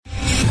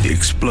The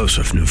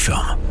explosive new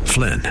film,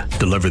 Flynn,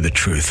 deliver the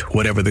truth,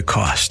 whatever the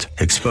cost,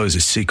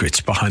 exposes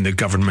secrets behind the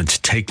government's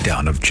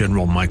takedown of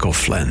General Michael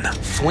Flynn.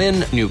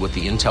 Flynn knew what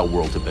the intel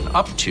world had been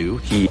up to.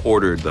 He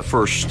ordered the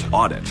first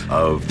audit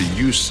of the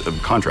use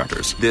of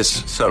contractors.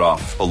 This set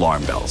off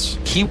alarm bells.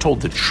 He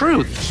told the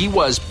truth. He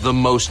was the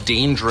most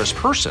dangerous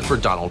person for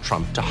Donald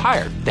Trump to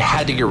hire. They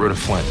had to get rid of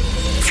Flynn.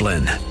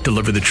 Flynn,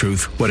 deliver the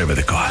truth, whatever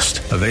the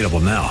cost. Available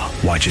now.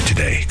 Watch it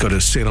today. Go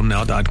to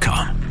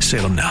salemnow.com.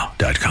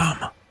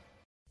 salemnow.com.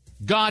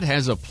 God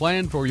has a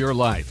plan for your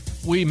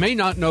life. We may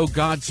not know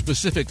God's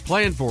specific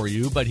plan for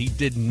you, but He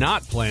did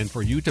not plan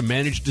for you to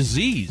manage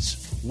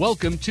disease.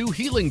 Welcome to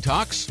Healing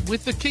Talks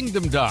with the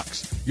Kingdom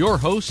Docs. Your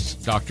hosts,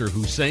 Dr.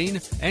 Hussein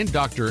and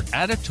Dr.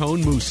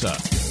 Adatone Musa.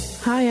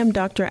 Hi, I'm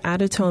Dr.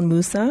 Adatone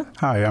Musa.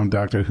 Hi, I'm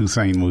Dr.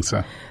 Hussein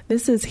Musa.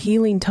 This is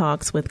Healing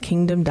Talks with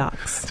Kingdom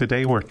Docs.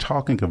 Today we're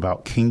talking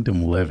about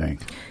kingdom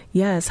living.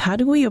 Yes, how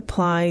do we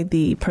apply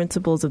the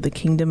principles of the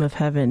kingdom of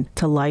heaven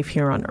to life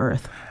here on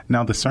earth?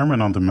 Now, the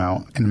Sermon on the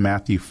Mount in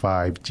Matthew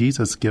 5,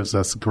 Jesus gives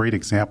us great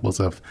examples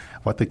of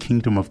what the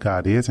kingdom of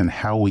God is and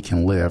how we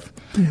can live.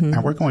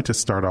 And we're going to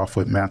start off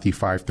with Matthew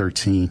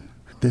 5:13.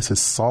 This is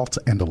salt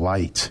and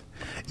light.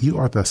 You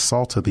are the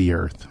salt of the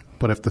earth.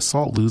 But if the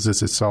salt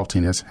loses its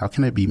saltiness, how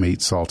can it be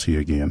made salty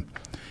again?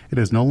 It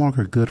is no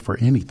longer good for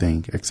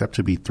anything except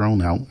to be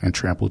thrown out and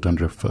trampled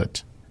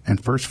underfoot. And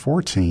verse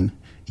 14,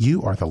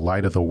 you are the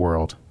light of the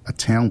world. A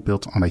town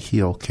built on a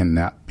hill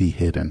cannot be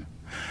hidden.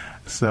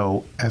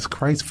 So as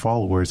Christ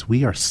followers,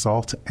 we are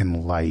salt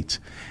and light.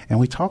 And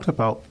we talked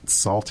about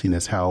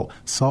saltiness, how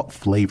salt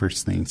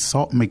flavors things.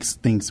 Salt makes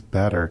things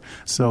better.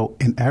 So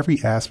in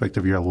every aspect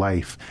of your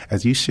life,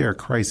 as you share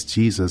Christ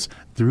Jesus,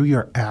 through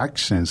your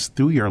actions,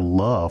 through your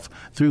love,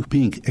 through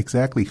being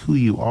exactly who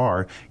you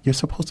are, you're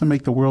supposed to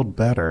make the world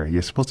better.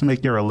 You're supposed to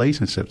make your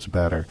relationships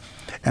better.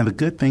 And the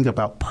good thing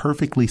about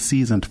perfectly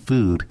seasoned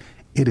food,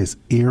 it is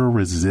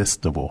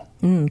irresistible.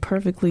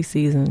 Perfectly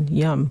seasoned.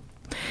 Yum.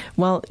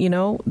 Well,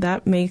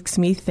 that makes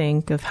me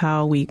think of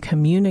how we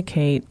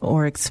communicate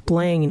or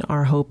explain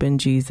our hope in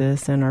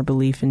Jesus and our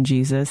belief in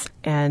Jesus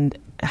and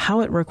how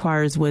it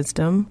requires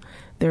wisdom.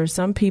 There are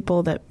some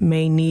people that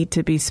may need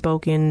to be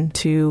spoken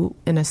to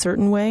in a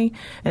certain way,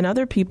 and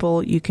other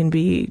people you can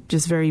be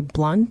just very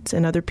blunt,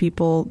 and other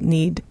people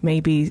need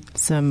maybe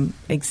some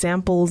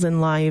examples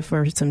in life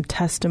or some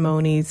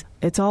testimonies.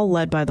 It's all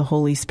led by the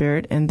Holy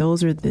Spirit, and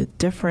those are the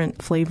different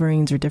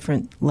flavorings or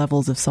different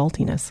levels of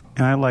saltiness.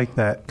 And I like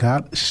that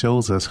God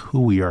shows us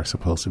who we are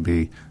supposed to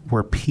be.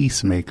 We're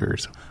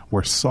peacemakers.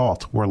 We're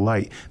salt. We're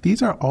light.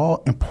 These are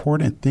all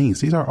important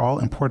things. These are all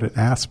important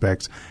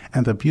aspects.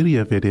 And the beauty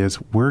of it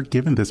is we're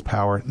given this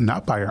power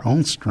not by our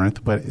own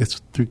strength, but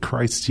it's through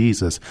Christ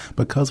Jesus.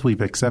 Because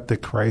we've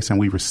accepted Christ and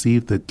we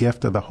received the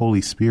gift of the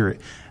Holy Spirit,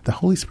 the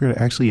Holy Spirit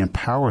actually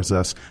empowers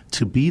us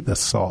to be the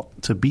salt,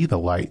 to be the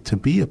light, to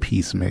be a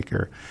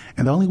peacemaker.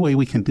 And the only way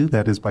we can do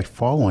that is by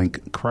following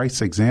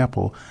Christ's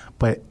example,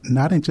 but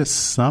not in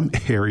just some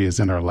areas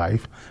in our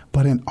life,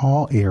 but in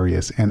all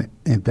areas. And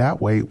in that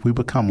way, we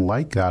become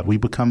like God. We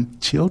become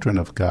children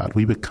of God.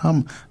 We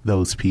become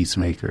those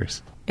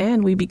peacemakers.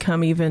 And we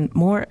become even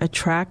more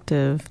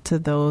attractive to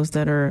those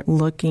that are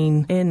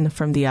looking in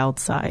from the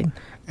outside.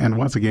 And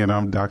once again,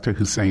 I'm Dr.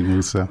 Hussein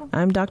Musa.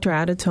 I'm Dr.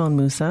 Adatone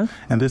Musa.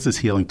 And this is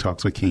Healing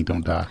Talks with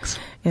Kingdom Docs.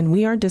 And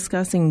we are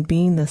discussing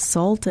being the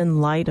salt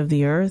and light of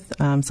the earth,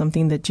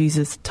 something that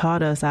Jesus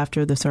taught us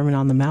after the Sermon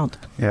on the Mount.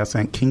 Yes,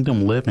 and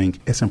kingdom living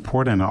is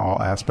important in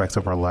all aspects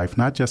of our life,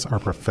 not just our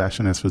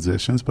profession as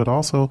physicians, but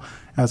also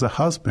as a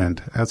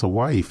husband, as a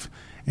wife.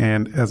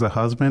 And as a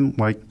husband,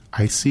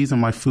 I season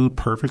my food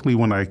perfectly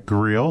when I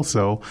grill,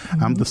 so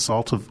I'm the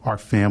salt of our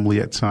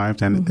family at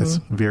times, and it's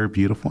very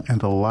beautiful,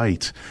 and the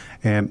light.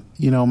 And,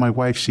 my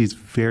wife, she's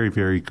very,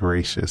 very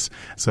gracious.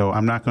 So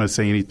I'm not going to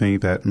say anything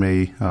that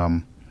may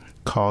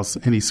cause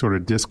any sort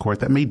of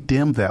discord, that may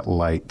dim that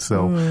light.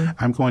 So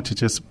I'm going to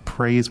just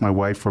praise my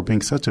wife for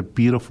being such a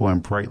beautiful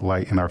and bright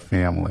light in our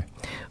family.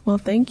 Well,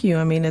 thank you.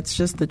 I mean, it's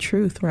just the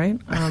truth, right?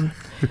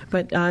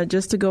 But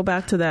just to go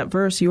back to that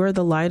verse, you are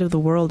the light of the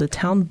world. A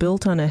town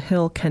built on a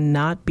hill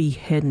cannot be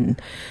hidden.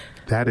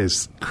 That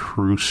is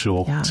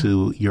crucial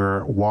to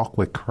your walk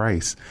with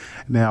Christ.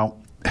 Now,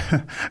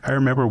 I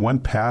remember one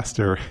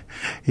pastor,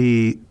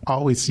 he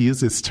always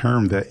used this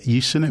term that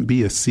you shouldn't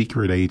be a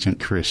secret agent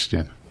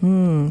Christian.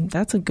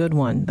 That's a good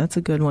one. That's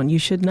a good one. You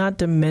should not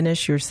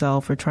diminish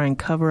yourself or try and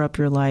cover up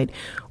your light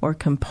or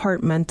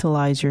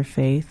compartmentalize your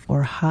faith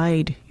or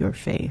hide your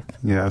faith.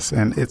 Yes,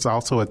 and it's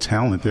also a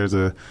talent. There's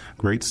a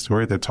great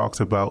story that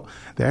talks about,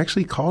 they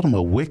actually called him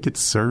a wicked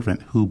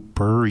servant who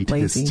buried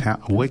his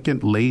talent,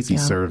 wicked, lazy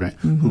servant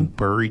who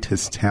buried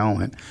his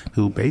talent,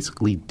 who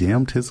basically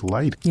dimmed his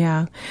light.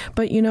 Yeah,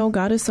 but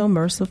God is so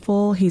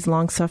merciful. He's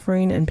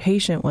long-suffering and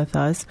patient with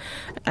us.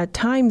 At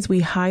times we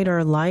hide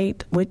our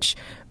light, which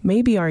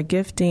maybe our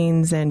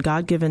giftings and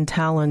God-given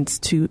talents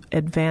to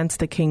advance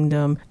the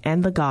kingdom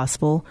and the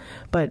gospel,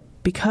 but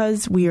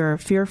because we are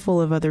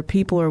fearful of other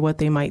people or what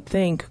they might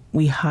think,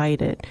 we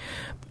hide it.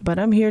 But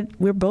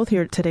we're both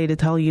here today to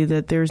tell you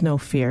that there's no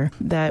fear,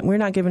 that we're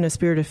not given a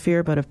spirit of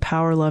fear, but of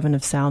power, love, and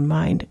of sound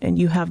mind. And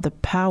you have the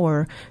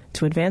power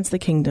to advance the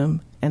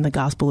kingdom and the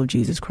gospel of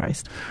Jesus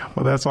Christ.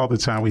 Well, that's all the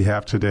time we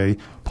have today.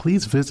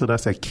 Please visit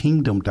us at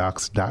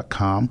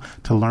kingdomdocs.com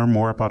to learn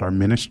more about our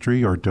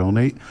ministry or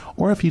donate.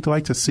 Or if you'd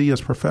like to see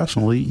us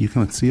professionally, you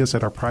can see us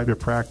at our private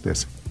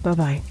practice.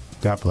 Bye-bye.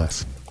 God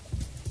bless.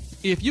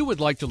 If you would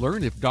like to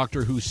learn if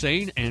Dr.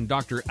 Hussein and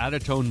Dr.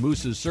 Adatone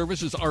Moose's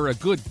services are a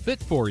good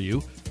fit for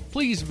you,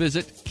 please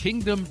visit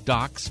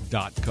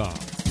kingdomdocs.com.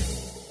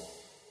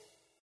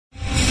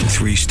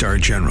 3-star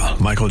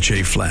General Michael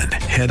J. Flynn,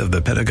 head of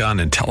the Pentagon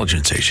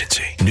Intelligence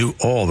Agency, knew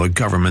all the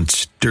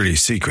government's dirty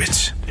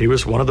secrets. He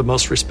was one of the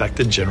most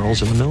respected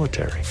generals in the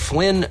military.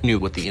 Flynn knew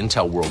what the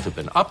intel world had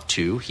been up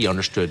to. He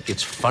understood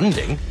its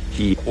funding.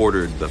 He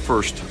ordered the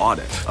first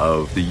audit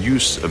of the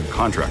use of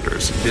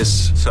contractors.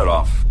 This set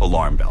off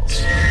alarm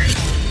bells.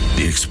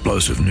 The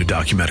explosive new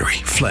documentary,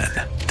 Flynn,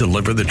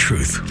 Deliver the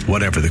Truth,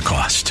 Whatever the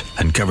Cost,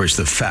 uncovers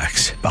the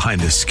facts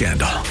behind this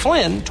scandal.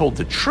 Flynn told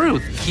the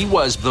truth. He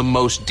was the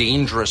most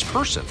dangerous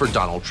person for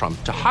Donald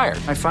Trump to hire.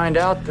 I find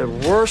out the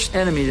worst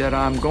enemy that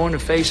I'm going to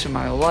face in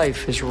my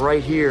life is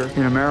right here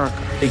in America.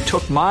 They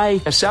took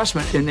my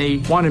assessment and they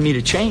wanted me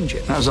to change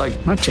it. And I was like,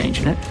 I'm not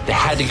changing it. They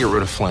had to get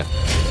rid of Flynn.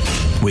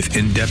 With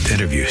in-depth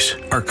interviews,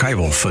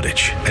 archival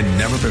footage, and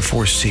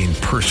never-before-seen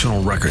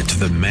personal records of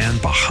the man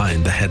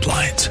behind the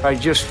headlines. I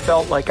just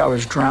felt like I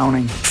was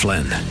drowning.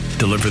 Flynn,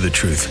 Deliver the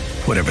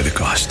Truth, Whatever the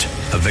Cost.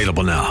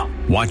 Available now.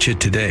 Watch it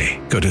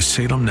today. Go to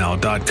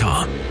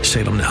salemnow.com.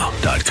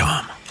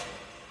 salemnow.com.